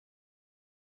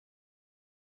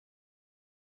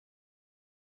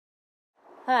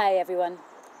Hi everyone,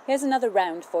 here's another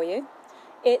round for you.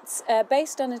 It's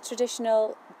based on a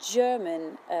traditional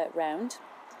German round,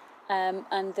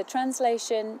 and the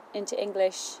translation into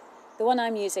English, the one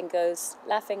I'm using goes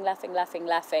laughing, laughing, laughing,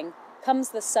 laughing, comes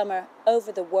the summer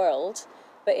over the world,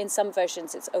 but in some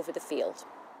versions it's over the field.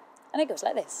 And it goes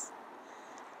like this.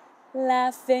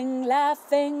 Laughing,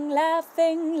 laughing,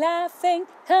 laughing, laughing,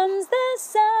 comes the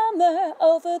summer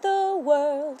over the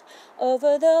world.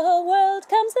 Over the world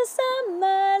comes the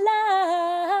summer,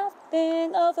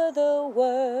 laughing over the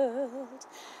world.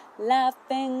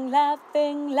 Laughing,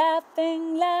 laughing,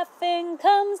 laughing, laughing,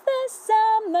 comes the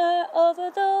summer over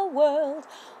the world.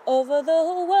 Over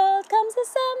the world comes the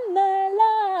summer,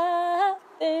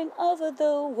 laughing over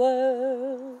the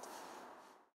world.